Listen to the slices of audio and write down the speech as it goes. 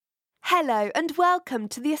Hello and welcome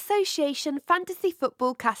to the Association Fantasy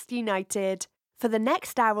Football Cast United. For the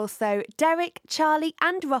next hour or so, Derek, Charlie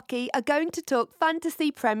and Rocky are going to talk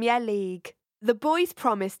Fantasy Premier League. The boys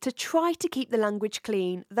promise to try to keep the language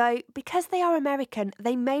clean, though because they are American,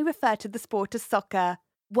 they may refer to the sport as soccer.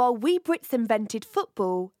 While we Brits invented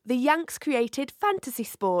football, the Yanks created fantasy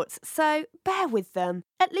sports, so bear with them.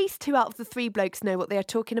 At least 2 out of the 3 blokes know what they are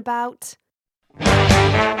talking about.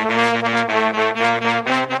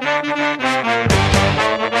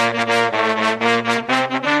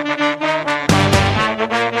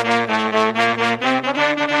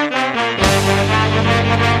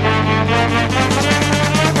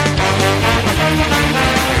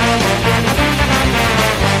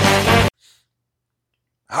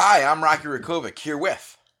 Hi, I'm Rocky Rakovic here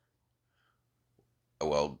with,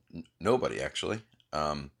 nobody actually.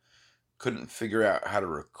 Couldn't figure out how to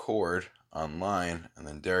record online, and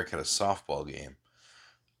then Derek had a softball game,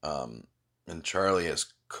 and Charlie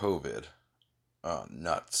has COVID. Oh,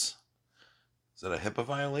 nuts. Is that a HIPAA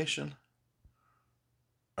violation?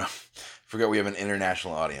 Forgot we have an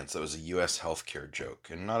international audience. That was a U.S. healthcare joke,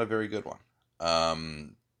 and not a very good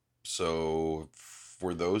one. So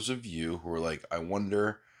for those of you who are like, I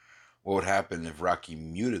wonder what would happen if Rocky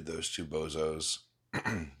muted those 2 bozos,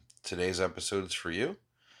 today's episode is for you.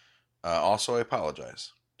 Also, I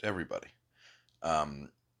apologize to everybody.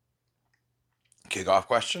 Kickoff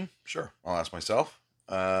question? Sure, I'll ask myself.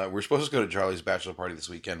 We're supposed to go to Charlie's bachelor party this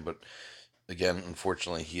weekend, but again,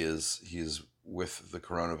 unfortunately, he is with the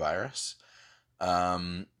coronavirus.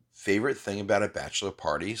 Favorite thing about a bachelor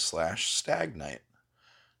party / stag night?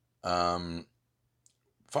 Fine,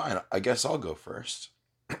 I guess I'll go first.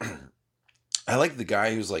 I like the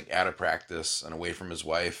guy who's like out of practice and away from his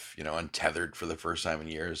wife, untethered for the first time in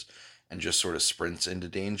years, and just sort of sprints into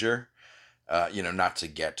danger. Not to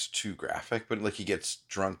get too graphic, but like he gets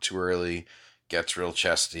drunk too early, gets real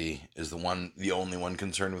chesty, is the only one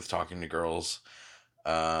concerned with talking to girls.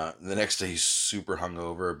 The next day he's super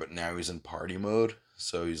hungover, but now he's in party mode,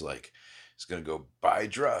 so he's gonna go buy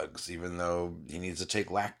drugs, even though he needs to take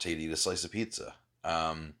Lactate to eat a slice of pizza.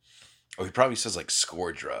 He probably says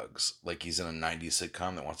score drugs, like he's in a 90s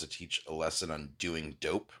sitcom that wants to teach a lesson on doing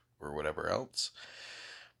dope or whatever else.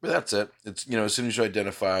 But that's it. It's, as soon as you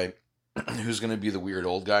identify who's going to be the weird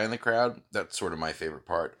old guy in the crowd, that's sort of my favorite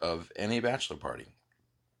part of any bachelor party.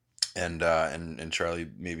 And Charlie,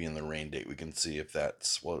 maybe in the rain date, we can see if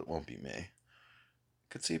it won't be me.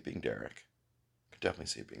 Could see it being Derek. Could definitely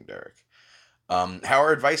see it being Derek. How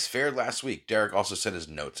our advice fared last week. Derek also sent his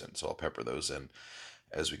notes in, so I'll pepper those in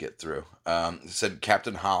as we get through. Said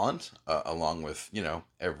Captain Holland, along with,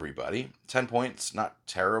 everybody. 10 points, not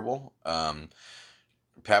terrible.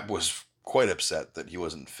 Pep was quite upset that he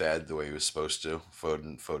wasn't fed the way he was supposed to.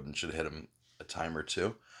 Foden should have hit him a time or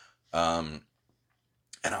two. And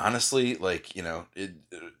honestly,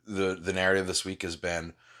 the narrative this week has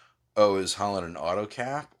been, is Holland an auto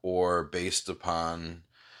cap, or based upon,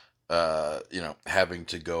 having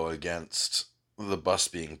to go against the bus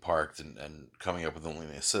being parked and coming up with only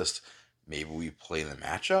an assist, maybe we play the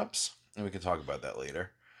matchups, and we can talk about that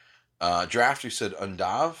later. Draft, you said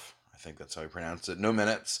Undav, I think that's how you pronounce it. No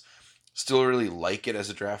minutes. Still really like it as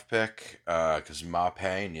a draft pick, because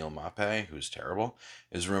Neil Mape, who's terrible,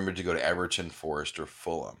 is rumored to go to Everton, Forest, or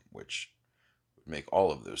Fulham, which would make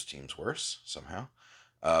all of those teams worse somehow.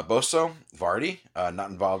 Boso, Vardy, not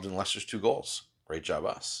involved in Leicester's 2 goals. Great job,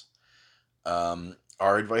 us.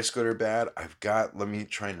 Our advice, good or bad? Let me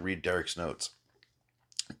try and read Derek's notes.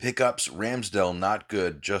 Pickups, Ramsdale, not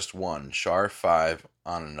good, just 1. Shar, 5,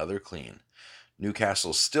 on another clean.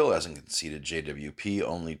 Newcastle still hasn't conceded. JWP,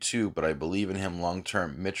 only 2, but I believe in him long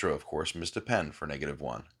term. Mitro, of course, missed a pen for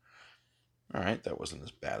 -1. All right, that wasn't as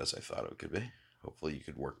bad as I thought it could be. Hopefully you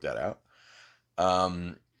could work that out.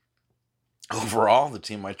 Overall, the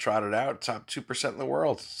team I trotted out, top 2% in the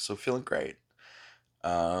world, so feeling great.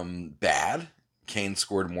 Bad, Kane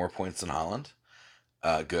scored more points than Holland.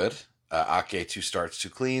 Good. Ake, 2 starts, 2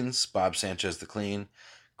 cleans. Bob Sanchez, the clean.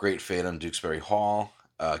 Great fade on Dewsbury Hall.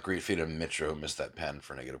 Great fade on Mitro, who missed that pen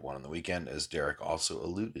for -1 on the weekend, as Derek also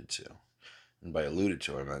alluded to. And by alluded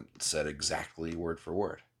to, I meant said exactly word for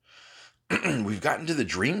word. We've gotten to the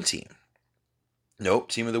dream team.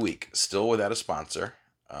 Nope, team of the week. Still without a sponsor.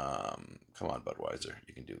 Come on, Budweiser.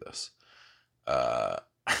 You can do this.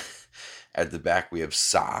 At the back, we have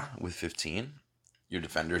Sa with 15. Your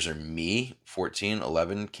defenders are me, 14,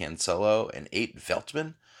 11, Cancelo, and 8,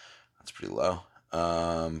 Veltman. That's pretty low.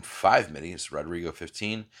 5 middies, Rodrigo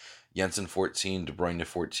 15, Jensen 14, De Bruyne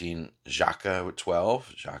 14, Xhaka with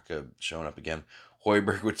 12, Xhaka showing up again,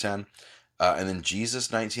 Højbjerg with 10, and then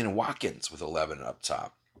Jesus 19, and Watkins with 11 up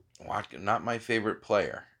top. Not my favorite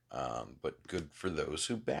player, but good for those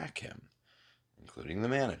who back him, including the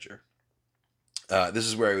manager. This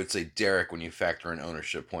is where I would say, Derek, when you factor in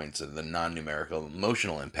ownership points and the non-numerical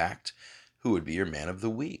emotional impact, who would be your man of the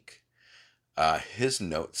week? His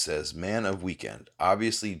note says, man of weekend.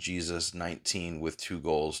 Obviously, Jesus 19 with 2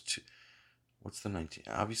 goals. What's the 19?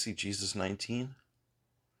 Obviously, Jesus 19?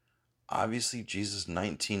 Obviously, Jesus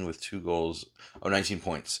 19 with 2 goals. 19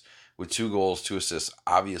 points. With 2 goals, 2 assists.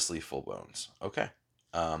 Obviously, full bones. Okay.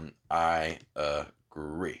 I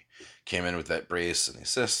agree. Came in with that brace and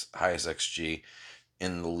assists. Highest XG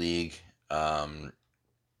in the league,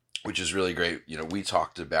 which is really great. We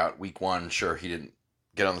talked about week 1. Sure, he didn't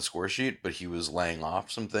get on the score sheet, but he was laying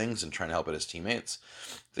off some things and trying to help out his teammates.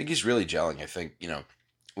 I think he's really gelling. I think,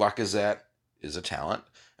 Lacazette is a talent,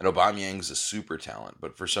 and Aubameyang's a super talent,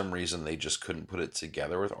 but for some reason they just couldn't put it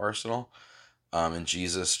together with Arsenal. And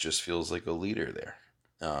Jesus just feels like a leader there.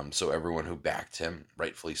 So everyone who backed him,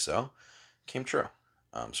 rightfully so, came true.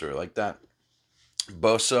 So I like that.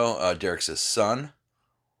 Boso, Derek says son,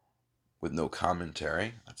 with no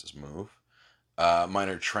commentary. That's his move. Mine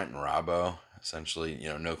are Trent and Robbo. Essentially,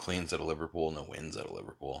 no cleans out of Liverpool, no wins out of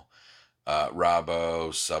Liverpool. Robbo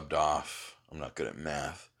subbed off. I'm not good at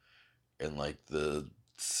math. In like the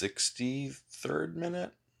 63rd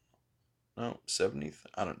minute? No, 70th?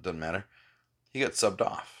 Doesn't matter. He got subbed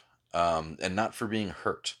off. And not for being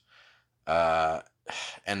hurt.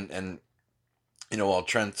 And while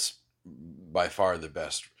Trent's by far the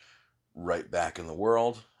best right back in the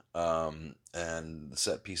world, and the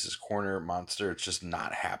set pieces corner monster, it's just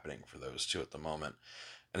not happening for those two at the moment.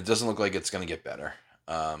 And it doesn't look like it's going to get better.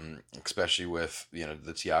 Especially with, the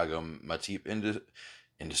Thiago Matip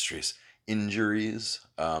injuries.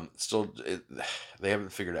 They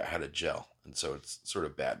haven't figured out how to gel. And so it's sort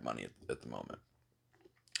of bad money at the moment.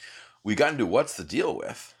 We got into what's the deal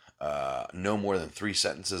with no more than 3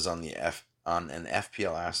 sentences on an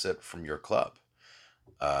FPL asset from your club.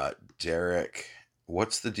 Derek,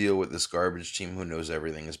 what's the deal with this garbage team who knows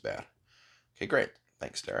everything is bad? Okay, great.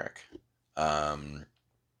 Thanks, Derek.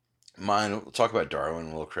 Mine, we'll talk about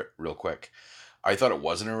Darwin real quick. I thought it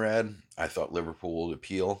wasn't a red. I thought Liverpool would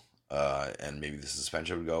appeal, and maybe the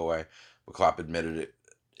suspension would go away. But Klopp admitted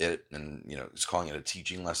it, and he's calling it a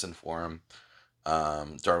teaching lesson for him.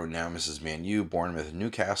 Darwin now misses Man U, Bournemouth, and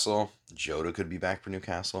Newcastle. Jota could be back for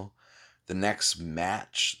Newcastle. The next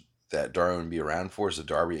match that Darwin would be around for is a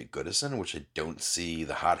derby at Goodison, which I don't see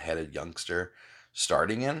the hot-headed youngster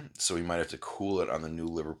starting in, so we might have to cool it on the new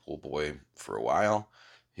Liverpool boy for a while.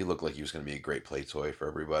 He looked like he was going to be a great play toy for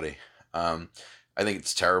everybody. I think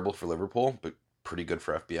it's terrible for Liverpool, but pretty good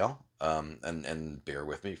for FPL. And bear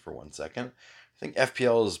with me for 1 second. I think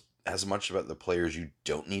FPL is as much about the players you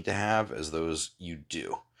don't need to have as those you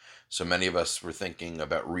do. So many of us were thinking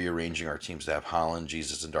about rearranging our teams to have Haaland,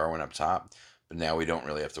 Jesus, and Darwin up top, but now we don't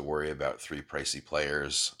really have to worry about 3 pricey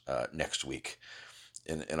players next week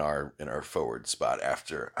in our forward spot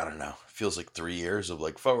after, I don't know, feels like 3 years of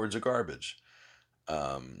like forwards are garbage.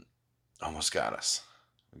 Almost got us.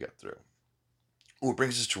 We got through. Ooh, it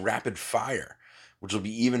brings us to rapid fire, which will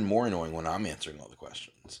be even more annoying when I'm answering all the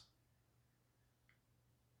questions.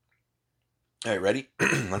 All right, ready?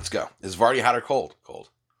 Let's go. Is Vardy hot or cold?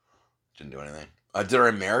 Cold. Didn't do anything. Did our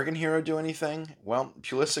American hero do anything? Well,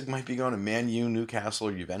 Pulisic might be going to Man U, Newcastle,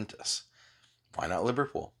 or Juventus. Why not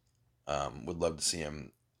Liverpool? Would love to see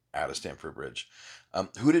him out of Stamford Bridge.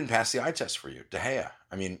 Who didn't pass the eye test for you? De Gea.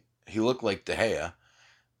 I mean, he looked like De Gea,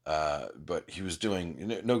 but he was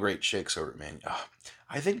doing no great shakes over at Man U.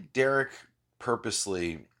 I think Derek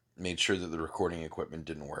purposely made sure that the recording equipment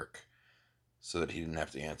didn't work so that he didn't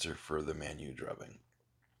have to answer for the Man U drubbing.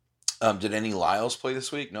 Did any Lyles play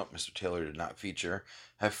this week? Nope, Mr. Taylor did not feature.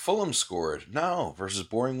 Have Fulham scored? No, versus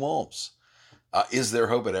boring Wolves. Is there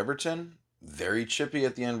hope at Everton? Very chippy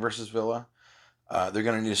at the end versus Villa. They're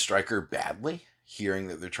going to need a striker badly, hearing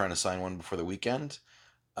that they're trying to sign one before the weekend.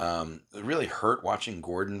 It really hurt watching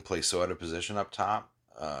Gordon play so out of position up top.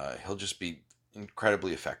 He'll just be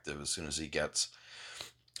incredibly effective as soon as he gets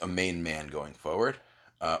a main man going forward.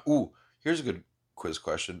 Here's a good quiz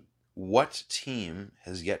question. What team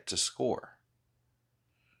has yet to score?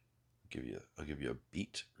 I'll give you a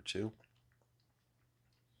beat or two.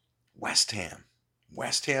 West Ham.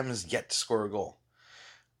 West Ham has yet to score a goal,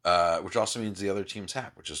 which also means the other teams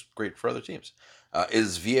have, which is great for other teams.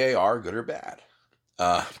 Is VAR good or bad?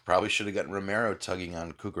 Probably should have gotten Romero tugging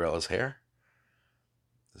on Cucurella's hair.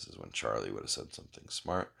 This is when Charlie would have said something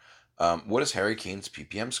smart. What is Harry Kane's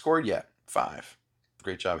PPM scored yet? 5.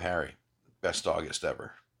 Great job, Harry. Best August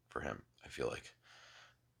ever for him, I feel like.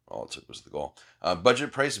 All it took was the goal.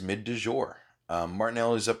 Budget price mid du jour.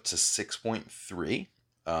 Martinelli's up to 6.3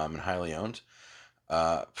 and highly owned.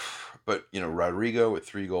 But, Rodrigo with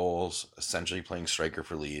 3 goals, essentially playing striker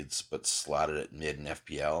for Leeds, but slotted at mid and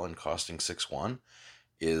FPL and costing 6-1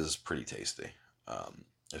 is pretty tasty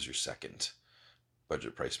as your second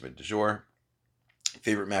budget price mid du jour.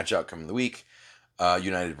 Favorite match outcome of the week,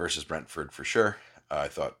 United versus Brentford for sure. I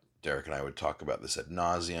thought Derek and I would talk about this ad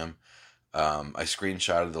nauseum. I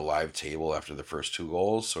screenshotted the live table after the first 2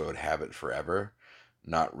 goals, so I would have it forever,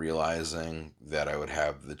 not realizing that I would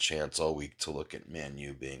have the chance all week to look at Man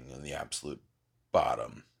U being in the absolute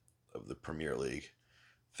bottom of the Premier League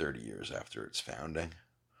 30 years after its founding.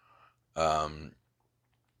 They're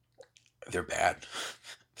bad.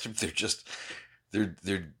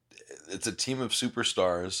 It's a team of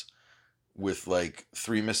superstars with like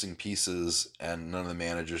 3 missing pieces, and none of the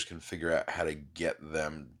managers can figure out how to get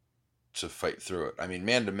them to fight through it. I mean,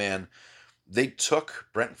 man to man, they took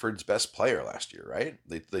Brentford's best player last year, right?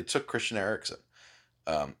 They took Christian Eriksen.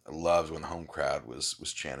 I loved when the home crowd was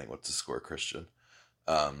chanting, "What's the score, Christian?"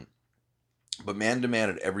 But man to man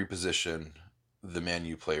at every position, the Man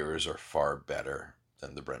U players are far better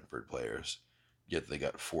than the Brentford players. Yet they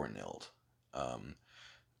got 4-0'd.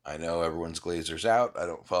 I know everyone's Glazers out. I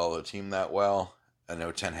don't follow the team that well. I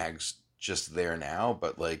know Ten Hag's just there now,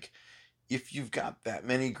 but like, if you've got that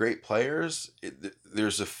many great players,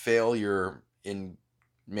 there's a failure in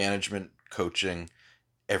management, coaching,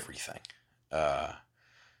 everything. And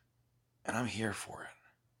I'm here for it.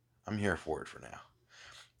 I'm here for it for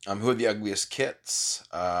now. Who are the ugliest kits?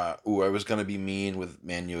 I was going to be mean with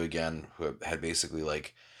Man U again, who had basically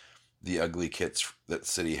like the ugly kits that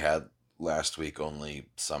City had last week, only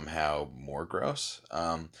somehow more gross.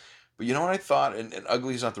 But you know what I thought? And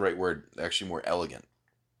ugly is not the right word. Actually, more elegant.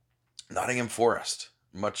 Nottingham Forest,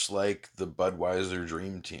 much like the Budweiser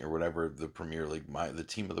Dream Team or whatever, the Premier League, the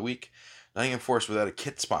team of the week. Nottingham Forest without a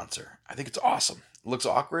kit sponsor. I think it's awesome. It looks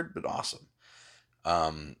awkward, but awesome.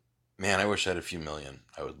 Man, I wish I had a few million.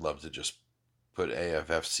 I would love to just put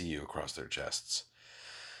AFFCU across their chests.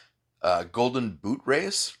 Golden Boot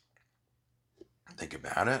race. Think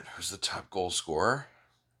about it. Who's the top goal scorer?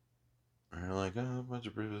 And you're like,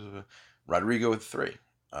 Rodrigo with 3.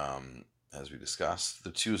 As we discussed, the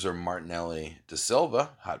 2s are Martinelli, De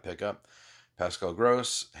Silva, hot pickup, Pascal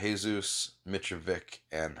Gross, Jesus, Mitrovic,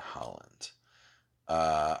 and Haaland.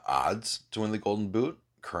 Odds to win the Golden Boot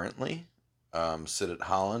currently sit at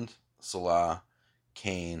Haaland, Salah,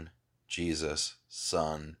 Kane, Jesus,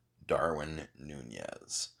 Son, Darwin,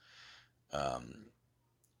 Nunez.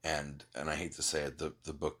 And I hate to say it,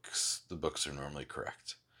 the books are normally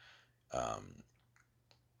correct.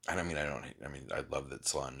 And I love that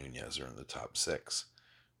Salah and Nunez are in the top 6.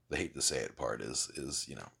 The hate to say it part is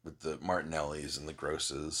with the Martinellis and the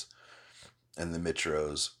Grosses and the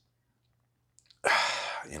Mitros,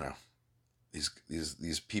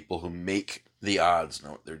 these people who make the odds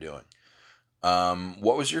know what they're doing.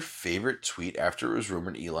 What was your favorite tweet after it was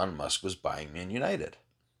rumored Elon Musk was buying Man United?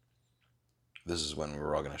 This is when we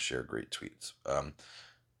were all going to share great tweets.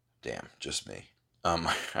 Damn, just me.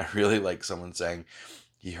 I really like someone saying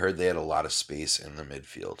he heard they had a lot of space in the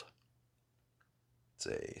midfield. It's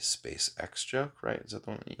a SpaceX joke, right? Is that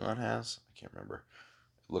the one Elon has? I can't remember.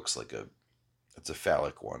 It looks like it's a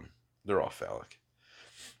phallic one. They're all phallic.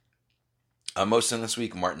 Most in this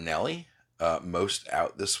week, Martinelli. Most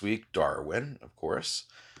out this week, Darwin, of course.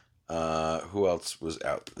 Who else was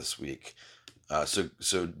out this week?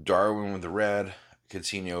 So Darwin with the red,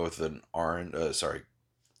 Coutinho with an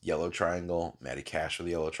yellow triangle, Matty Cash with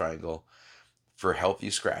the yellow triangle. For healthy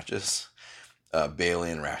scratches,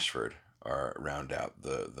 Bailey and Rashford are round out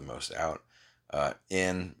the most out.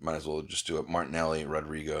 Might as well just do it. Martinelli,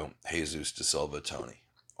 Rodrigo, Jesus, De Silva, Tony.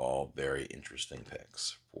 All very interesting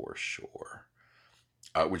picks for sure.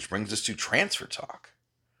 Which brings us to transfer talk.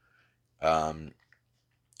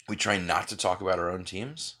 We try not to talk about our own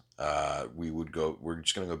teams. We're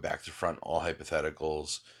just going to go back to front, all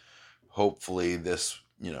hypotheticals. Hopefully this,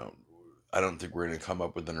 I don't think we're going to come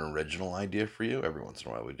up with an original idea for you. Every once in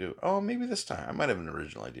a while we do. Oh, maybe this time. I might have an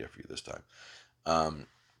original idea for you this time.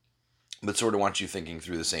 But sort of want you thinking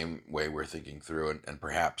through the same way we're thinking through, and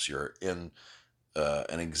perhaps you're in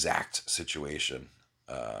an exact situation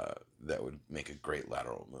that would make a great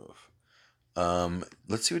lateral move.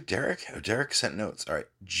 Let's see what Derek sent notes. All right.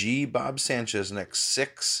 G. Bob Sanchez, next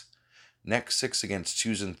six against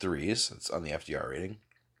 2s and 3s. That's on the FDR rating.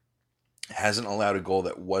 Hasn't allowed a goal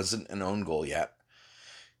that wasn't an own goal yet.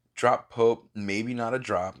 Drop Pope, maybe not a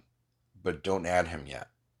drop, but don't add him yet.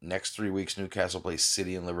 Next 3 weeks, Newcastle plays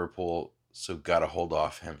City and Liverpool, so gotta hold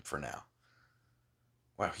off him for now.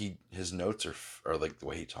 Wow, his notes are like the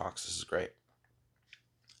way he talks. This is great.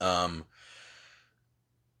 Um,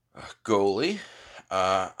 Goalie.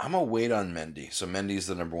 I'm a wait on Mendy. So Mendy's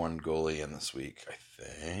the number one goalie in this week, I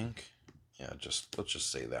think. Yeah, let's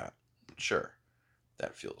just say that. Sure,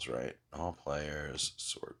 that feels right. All players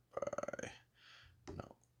sort by.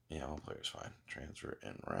 No, yeah, all players fine. Transfer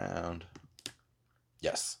in round.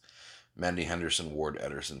 Yes, Mendy, Henderson, Ward,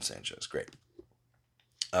 Ederson, Sanchez. Great.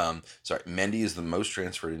 Sorry, Mendy is the most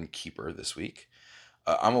transferred in keeper this week.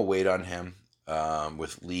 I'm a wait on him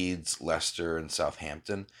with Leeds, Leicester, and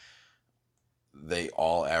Southampton. They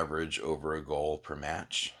all average over a goal per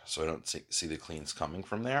match, so I don't see the cleans coming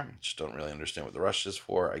from there. Just don't really understand what the rush is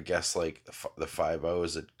for. I guess like the 5-0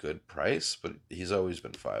 is a good price, but he's always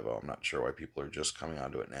been 5-0. I'm not sure why people are just coming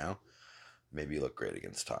onto it now. Maybe he looked great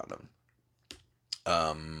against Tottenham.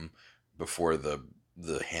 Before the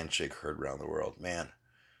handshake heard around the world, man,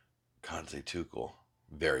 Conte Tuchel,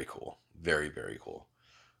 very cool, very very cool.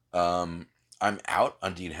 I'm out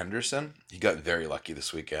on Dean Henderson. He got very lucky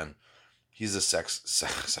this weekend. He's the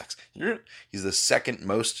He's the second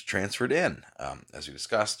most transferred in, as we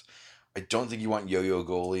discussed. I don't think you want yo-yo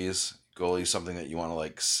goalies. Goalie's something that you want to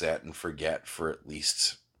like set and forget for at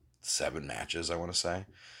least 7 matches, I want to say.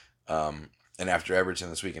 And after Everton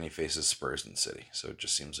this weekend, he faces Spurs and City, so it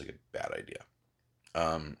just seems like a bad idea.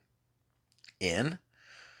 I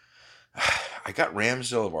got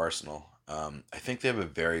Ramsdale of Arsenal. I think they have a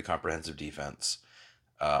very comprehensive defense.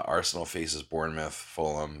 Arsenal faces Bournemouth,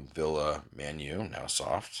 Fulham, Villa, Man U, now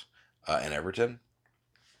soft, and Everton.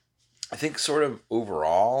 I think sort of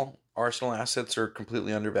overall, Arsenal assets are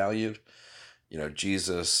completely undervalued. You know,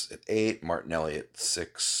 Jesus at 8, Martinelli at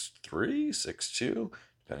 6'3", 6'2",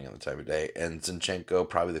 depending on the time of day, and Zinchenko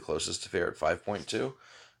probably the closest to fair at 5.2.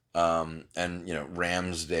 And, you know,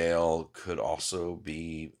 Ramsdale could also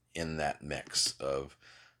be in that mix of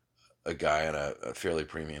a guy on a fairly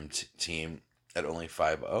premium team at only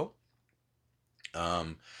 5-0.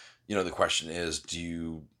 You know, the question is, do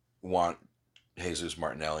you want Jesus,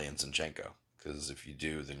 Martinelli, and Zinchenko? Because if you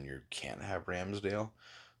do, then you can't have Ramsdale.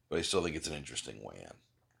 But I still think it's an interesting way in.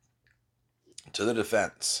 To the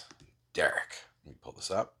defense, Derek. Let me pull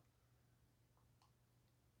this up.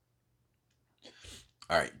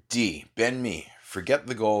 All right, D. Ben Mee. Forget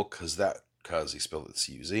the goal because he spelled it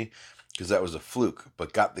C-U-Z. Because that was a fluke,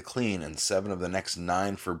 but got the clean, and 7 of the next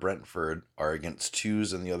 9 for Brentford are against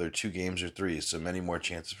 2s, and the other 2 games are 3s, so many more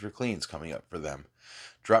chances for cleans coming up for them.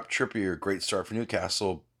 Drop Trippier, great start for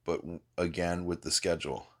Newcastle, but again with the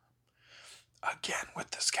schedule.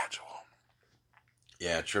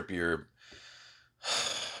 Yeah, Trippier,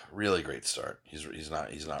 really great start. He's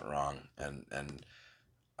not wrong, and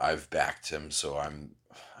I've backed him, so I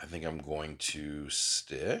think I'm going to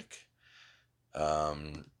stick.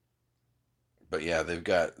 But yeah, they've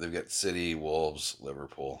got City, Wolves,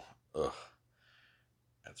 Liverpool. Ugh,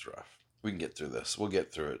 that's rough. We can get through this. We'll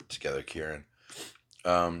get through it together, Kieran.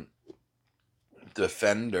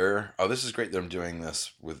 Defender. Oh, this is great that I'm doing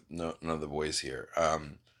this with none of the boys here.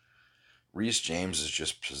 Reece James is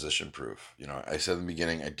just position proof. You know, I said in the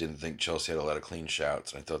beginning I didn't think Chelsea had a lot of clean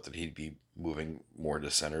shouts, and I thought that he'd be moving more to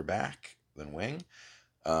center back than wing.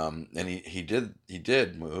 And he did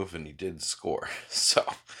move, and he did score. So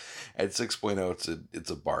at 6.0, it's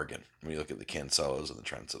a bargain when you look at the Cancelos and the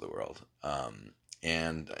Trents of the world.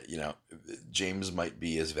 And you know, James might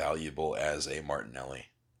be as valuable as a Martinelli,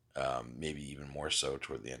 maybe even more so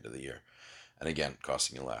toward the end of the year. And again,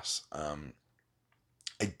 costing you less. I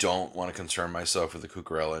don't want to concern myself with the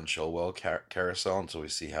Cucurella and Chilwell carousel until we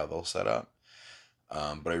see how they'll set up.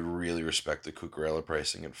 But I really respect the Cucurella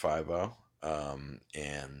pricing at 5.0.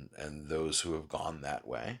 And those who have gone that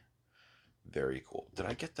way, very cool. Did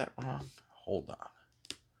I get that wrong? Hold on.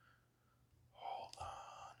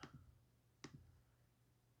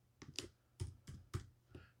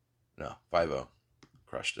 No, 5-0.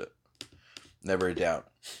 Crushed it. Never a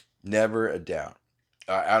doubt.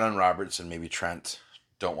 Out on Robertson, maybe Trent.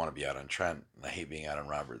 Don't want to be out on Trent. I hate being out on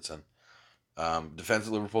Robertson. Defense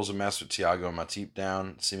at Liverpool's a mess with Thiago and Matip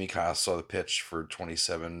down. Tsimikas saw the pitch for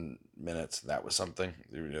 27 minutes. That was something.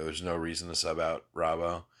 There's no reason to sub out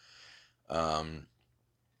Robbo.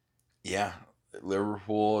 Yeah,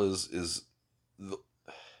 Liverpool is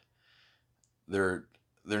they're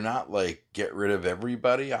not like get rid of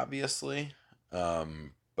everybody, obviously,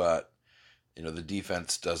 but you know the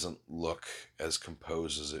defense doesn't look as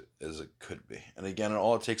composed as it could be. And again,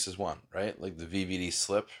 all it takes is one, right? Like the VVD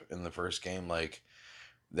slip in the first game, like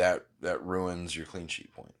that ruins your clean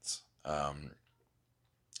sheet points.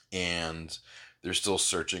 And they're still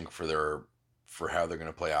searching for how they're going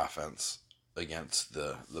to play offense against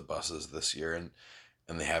the buses this year, and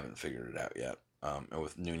they haven't figured it out yet. And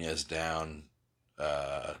with Nunez down,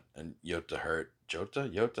 and Jota Hurt. Jota? I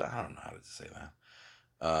don't know how to say that.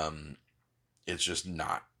 It's just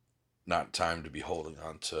not time to be holding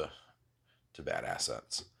on to bad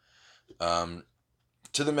assets. To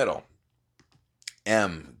the middle.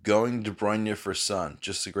 M, going De Bruyne for Son.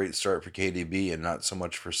 Just a great start for KDB and not so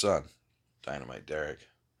much for Son. Dynamite, Derek.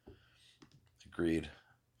 Agreed.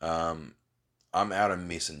 I'm out on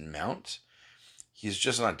Mason Mount. He's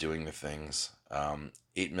just not doing the things.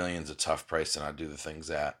 8 million is a tough price to not do the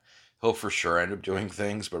things at. He'll for sure end up doing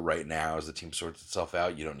things, but right now, as the team sorts itself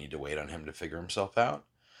out, you don't need to wait on him to figure himself out.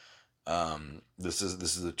 This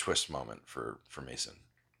is a twist moment for Mason.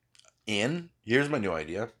 Here's my new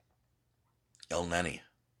idea. El Neni.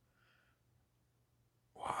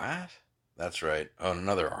 What? That's right. Oh,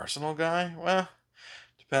 another Arsenal guy? Well,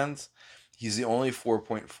 depends. He's the only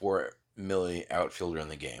 4.4 milli outfielder in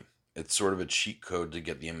the game. It's sort of a cheat code to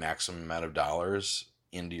get the maximum amount of dollars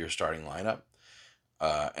into your starting lineup.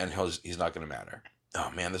 And he's not going to matter. Oh,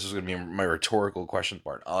 man, this is going to be my rhetorical question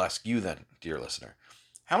part. I'll ask you then, dear listener.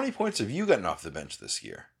 How many points have you gotten off the bench this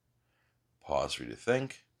year? Pause for you to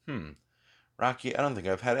think. Rocky, I don't think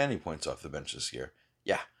I've had any points off the bench this year.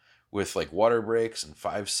 Yeah, with like water breaks and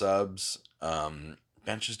 5 subs,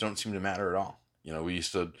 benches don't seem to matter at all. We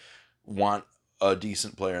used to want a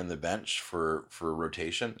decent player on the bench for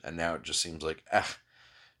rotation, and now it just seems like,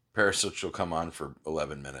 Perisic will come on for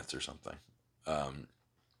 11 minutes or something. El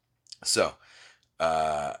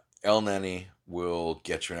Neni will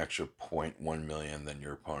get you an extra 0.1 million than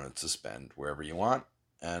your opponent to spend wherever you want,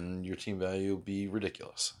 and your team value will be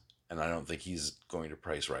ridiculous. And I don't think he's going to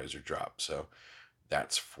price rise or drop. So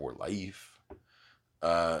that's for life.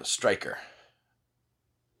 Striker.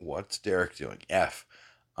 What's Derek doing? F.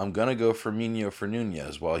 I'm going to go Firmino for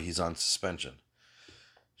Nunez while he's on suspension.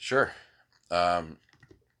 Sure.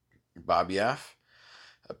 Bobby F.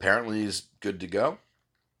 Apparently he's good to go.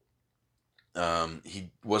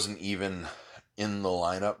 He wasn't even in the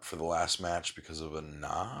lineup for the last match because of a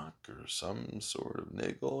knock or some sort of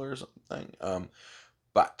niggle or something.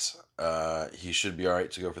 But he should be all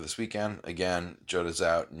right to go for this weekend. Again, Jota's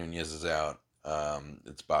out. Nunez is out.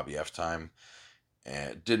 It's Bobby F time.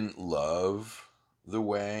 And didn't love the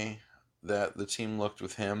way that the team looked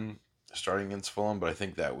with him starting against Fulham, but I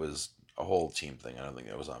think that was a whole team thing. I don't think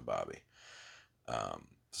that was on Bobby.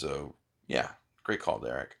 So, yeah, great call,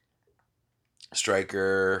 Derek.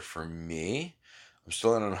 Striker for me. I'm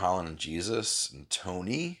still in on Haaland and Jesus. And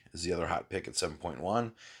Tony is the other hot pick at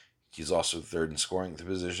 7.1. He's also third in scoring at the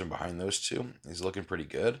position behind those two. He's looking pretty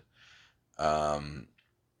good. On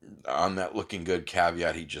that looking good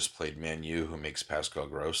caveat, he just played Man U, who makes Pascal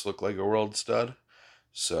Gross look like a world stud.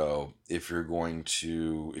 So if you want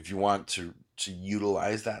to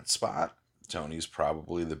utilize that spot, Tony's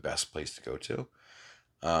probably the best place to go to.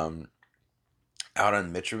 Out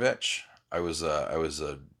on Mitrovic, I was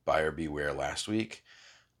a buyer beware last week.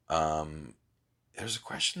 There's a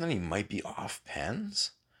question that he might be off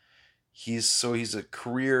pens. He's a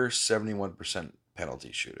career 71%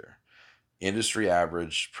 penalty shooter. Industry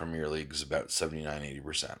average Premier League is about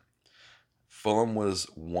 79-80%. Fulham was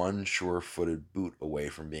one sure-footed boot away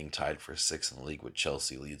from being tied for 6th in the league with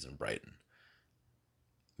Chelsea, Leeds, and Brighton.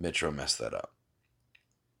 Mitro messed that up.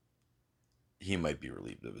 He might be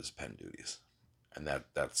relieved of his pen duties, and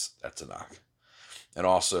that's a knock. And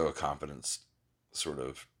also a confidence sort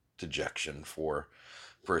of dejection for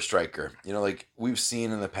a striker. Like we've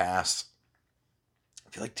seen in the past,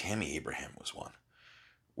 I feel like Tammy Abraham was one,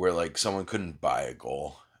 where like someone couldn't buy a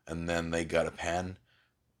goal, and then they got a pen,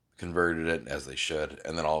 converted it as they should,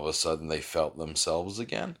 and then all of a sudden they felt themselves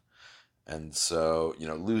again. And so,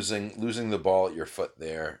 losing the ball at your foot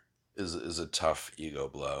there is a tough ego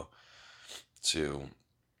blow to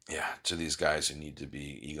these guys who need to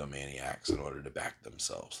be egomaniacs in order to back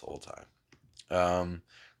themselves the whole time.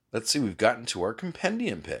 Let's see, we've gotten to our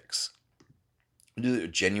compendium picks. We'll do a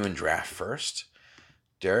genuine draft first.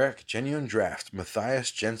 Derek, genuine draft.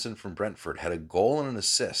 Matthias Jensen from Brentford had a goal and an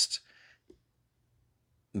assist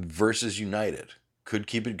versus United. Could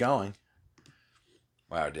keep it going.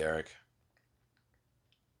 Wow, Derek.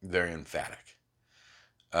 Very emphatic.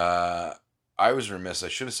 I was remiss. I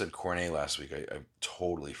should have said Cornet last week. I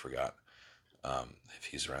totally forgot. If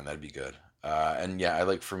he's around, that'd be good. And yeah, I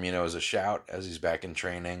like Firmino as a shout as he's back in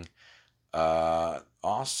training.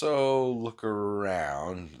 Also look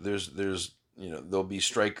around. There's there'll be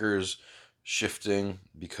strikers shifting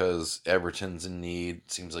because Everton's in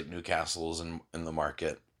need. Seems like Newcastle's in the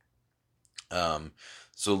market.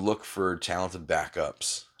 So look for talented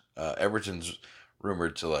backups. Everton's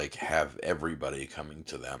rumored to have everybody coming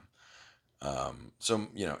to them. So,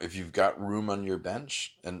 if you've got room on your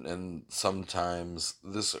bench, and sometimes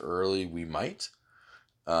this early we might,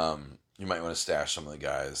 you might want to stash some of the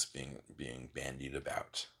guys being bandied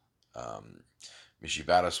about. Michi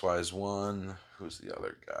Batshuayi's one. Who's the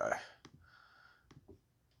other guy?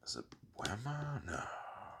 Is it Buema? No.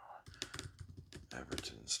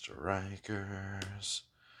 Everton strikers.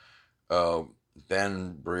 Oh,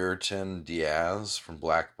 Ben Brereton Diaz from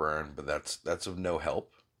Blackburn, but that's of no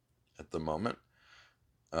help at the moment.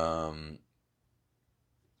 Yeah.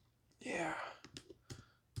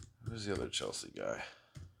 Who's the other Chelsea guy?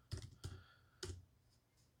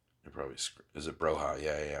 Is it Broha?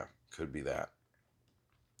 Yeah. Could be that.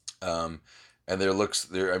 And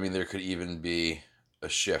there could even be a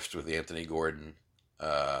shift with Anthony Gordon,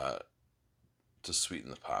 to sweeten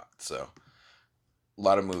the pot. So a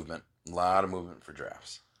lot of movement for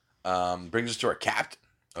drafts. Brings us to our captain.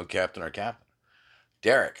 Our captain.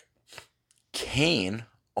 Derek. Kane,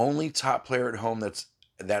 only top player at home. That's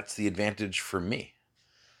the advantage for me.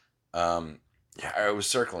 I was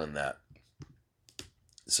circling that.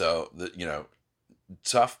 So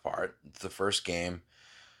tough part. It's the first game,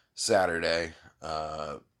 Saturday.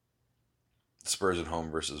 Spurs at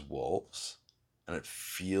home versus Wolves, and it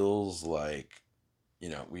feels like,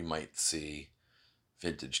 we might see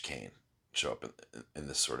vintage Kane show up in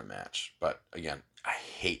this sort of match. But again, I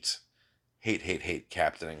hate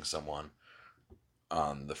captaining someone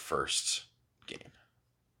on the first game.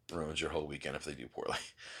 It ruins your whole weekend if they do poorly.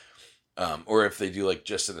 Or if they do like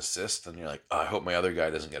just an assist, and you're like, oh, I hope my other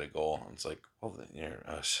guy doesn't get a goal. And it's like, well,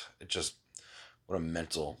 it just, what a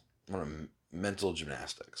mental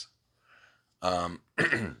gymnastics.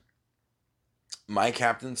 My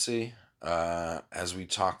captaincy, as we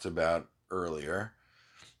talked about earlier,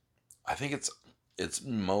 I think it's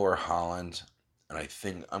Mo or Haaland, and I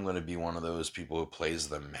think I'm going to be one of those people who plays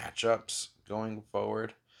the matchups going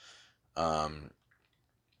forward. And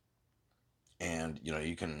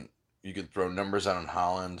you can throw numbers out on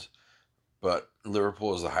Haaland, but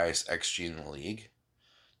Liverpool is the highest XG in the league,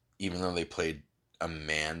 even though they played a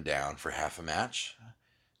man down for half a match.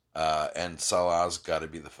 And Salah's got to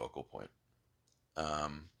be the focal point.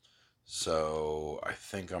 So I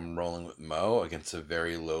think I'm rolling with Mo against a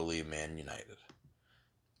very lowly Man United,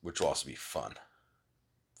 which will also be fun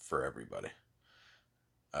for everybody,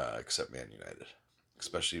 except Man United.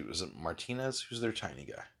 Especially, was it Martinez? Who's their tiny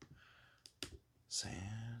guy?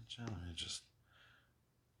 Sancho.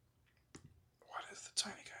 What is the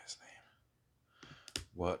tiny guy's name?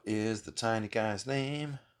 What is the tiny guy's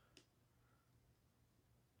name?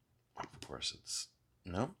 Of course, it's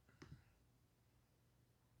no.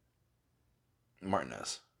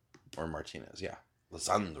 Martinez or Martinez, yeah.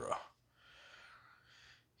 Lisandro.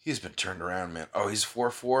 He's been turned around, man. Oh, he's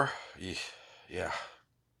 4-4. Yeah.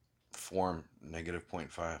 Form negative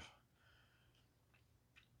 0.5.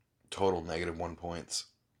 Total negative 1 points.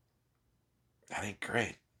 That ain't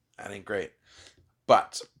great.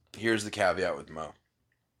 But here's the caveat with Mo.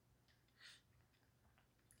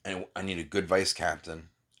 And I need a good vice captain,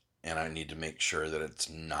 and I need to make sure that it's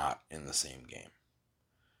not in the same game.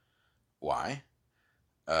 Why?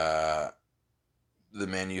 The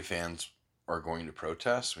Man U fans are going to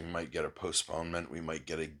protest. We might get a postponement. We might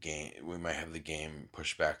get a game. We might have the game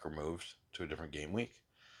pushed back or moved to a different game week.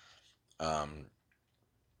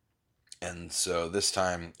 And so this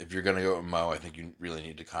time, if you're going to go with Mo, I think you really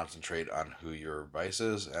need to concentrate on who your vice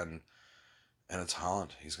is, and it's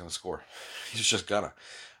Haaland. He's going to score. He's just gonna.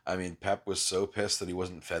 I mean, Pep was so pissed that he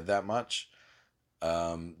wasn't fed that much,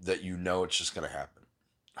 that it's just going to happen.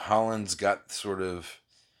 Haaland's got sort of,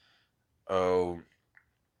 I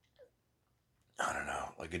don't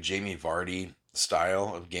know, like a Jamie Vardy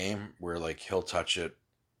style of game where like he'll touch it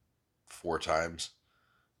 4 times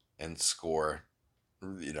and score,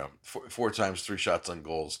 4 times, 3 shots on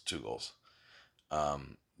goals, 2 goals.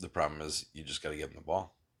 The problem is you just got to give him the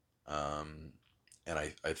ball. And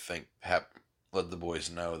I think Pep let the boys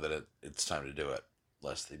know that it's time to do it,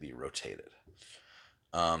 lest they be rotated.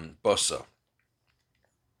 Boso.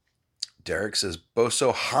 Derek says,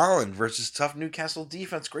 Boso Haaland versus tough Newcastle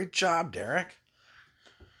defense. Great job, Derek.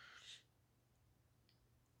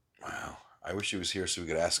 Wow. I wish he was here so we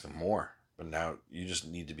could ask him more. But now you just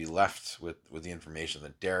need to be left with the information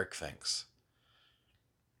that Derek thinks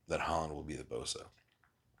that Haaland will be the Boso.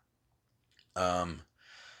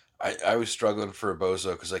 I was struggling for a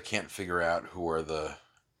Bozo because I can't figure out who are the,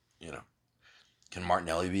 can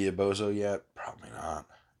Martinelli be a Bozo yet? Probably not.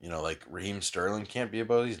 Like Raheem Sterling can't be a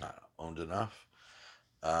Bozo. He's not owned enough.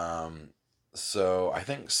 So I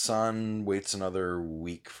think Son waits another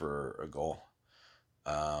week for a goal.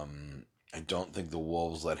 I don't think the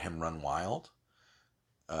Wolves let him run wild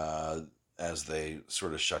as they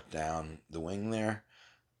sort of shut down the wing there.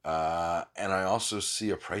 And I also see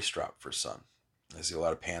a price drop for Son. I see a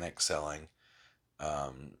lot of panic selling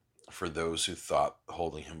for those who thought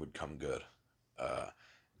holding him would come good.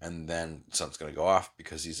 And then Son's going to go off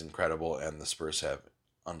because he's incredible and the Spurs have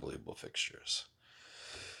unbelievable fixtures.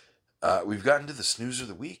 We've gotten to the snooze of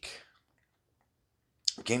the week.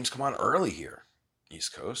 Games come on early here.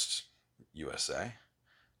 East Coast, USA.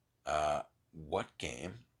 What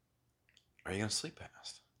game are you going to sleep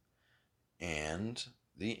past? And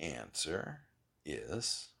the answer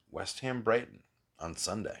is West Ham Brighton on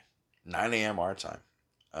Sunday, 9 a.m. our time.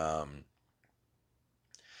 I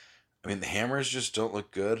mean, the Hammers just don't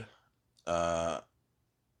look good.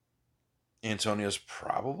 Antonio's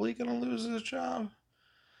probably going to lose his job.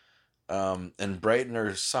 And Brighton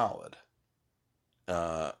are solid.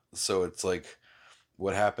 So it's like,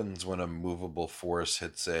 what happens when a movable force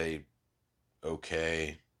hits a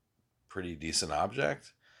okay, pretty decent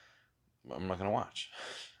object? I'm not going to watch.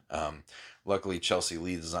 Luckily, Chelsea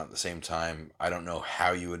Leeds is not at the same time. I don't know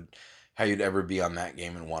how you'd ever be on that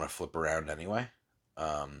game and want to flip around anyway.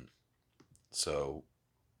 So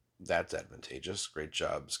that's advantageous. Great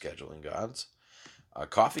job scheduling, gods.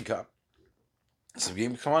 Coffee Cup. Some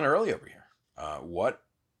games come on early over here. What?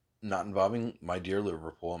 Not involving my dear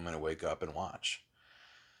Liverpool. I'm going to wake up and watch.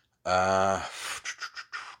 Man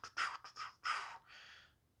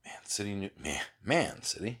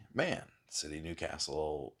City,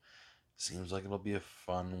 Newcastle. Seems like it'll be a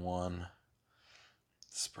fun one.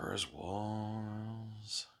 Spurs,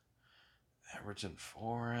 Wolves, Everton,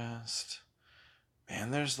 Forest.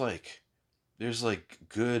 Man, there's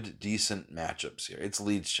good, decent matchups here. It's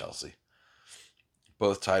Leeds, Chelsea.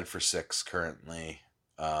 Both tied for 6 currently.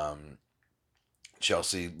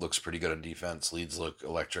 Chelsea looks pretty good on defense. Leeds look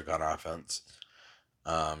electric on offense.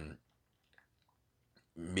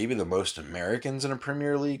 Maybe the most Americans in a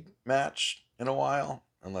Premier League match in a while,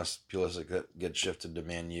 unless Pulisic gets shifted to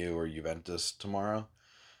Man U or Juventus tomorrow.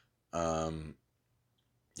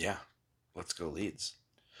 Yeah, let's go Leeds.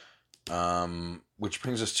 Which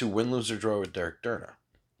brings us to win, lose, or draw with Derek Durner.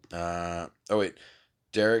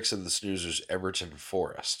 Derek said the snoozers Everton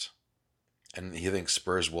Forest. And he thinks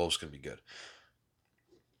Spurs Wolves can be good.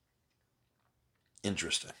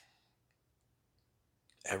 Interesting.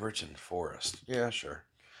 Everton Forest. Yeah, sure.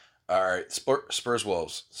 All right. Spurs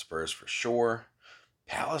Wolves. Spurs for sure.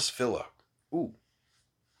 Palace Villa. Ooh.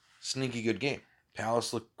 Sneaky good game.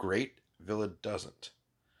 Palace looked great. Villa doesn't.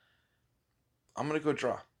 I'm going to go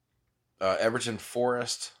draw. Everton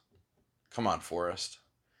Forest. Come on, Forest.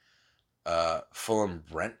 Fulham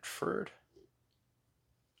Brentford.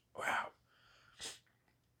 Wow.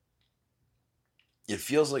 It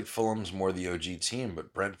feels like Fulham's more the OG team,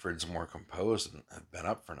 but Brentford's more composed and have been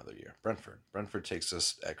up for another year. Brentford takes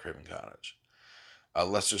us at Craven Cottage.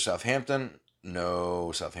 Leicester Southampton.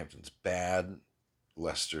 No, Southampton's bad.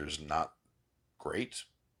 Leicester's not great,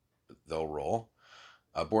 but they'll roll.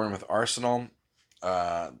 Bournemouth Arsenal.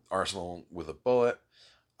 Arsenal with a bullet.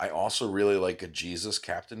 I also really like a Jesus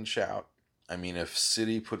captain shout. I mean, if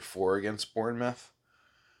City put 4 against Bournemouth,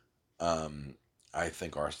 I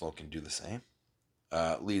think Arsenal can do the same.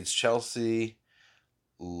 Leeds Chelsea,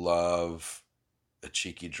 love a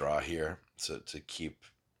cheeky draw here to keep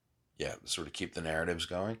the narratives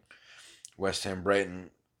going. West Ham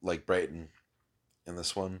Brighton, like Brighton in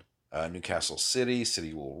this one. Newcastle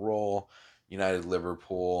City will roll. United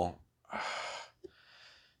Liverpool.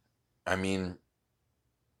 I mean,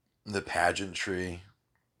 the pageantry,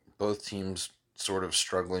 both teams sort of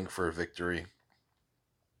struggling for a victory.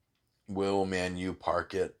 Will Man U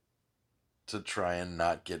park it to try and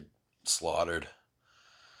not get slaughtered?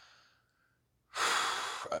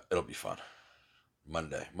 It'll be fun.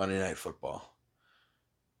 Monday Night Football.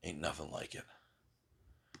 Ain't nothing like it.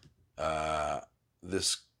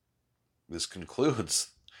 This concludes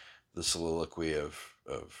the soliloquy of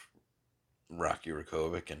Rocky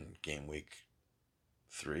Rakovic in Game Week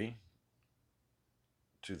 3,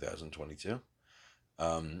 2022.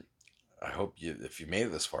 I hope if you made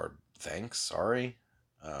it this far, thanks. Sorry.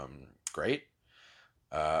 Great.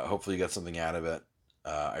 Hopefully you got something out of it.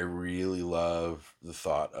 I really love the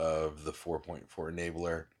thought of the 4.4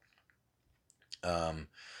 enabler.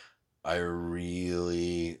 I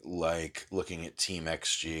really like looking at Team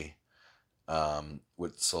XG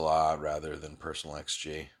with Salah rather than personal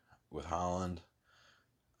XG with Haaland.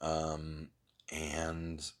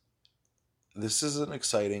 And this is an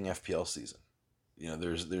exciting FPL season. You know,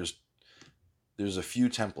 there's a few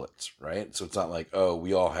templates, right? So it's not like, oh,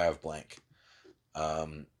 we all have blank.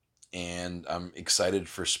 And I'm excited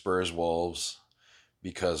for Spurs Wolves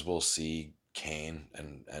because we'll see Kane,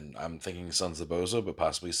 and I'm thinking Sons of Bozo, but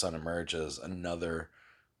possibly Son emerge as another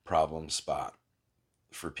problem spot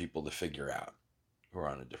for people to figure out who are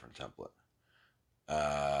on a different template.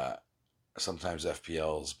 Sometimes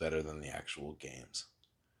FPL is better than the actual games.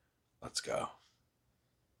 Let's go.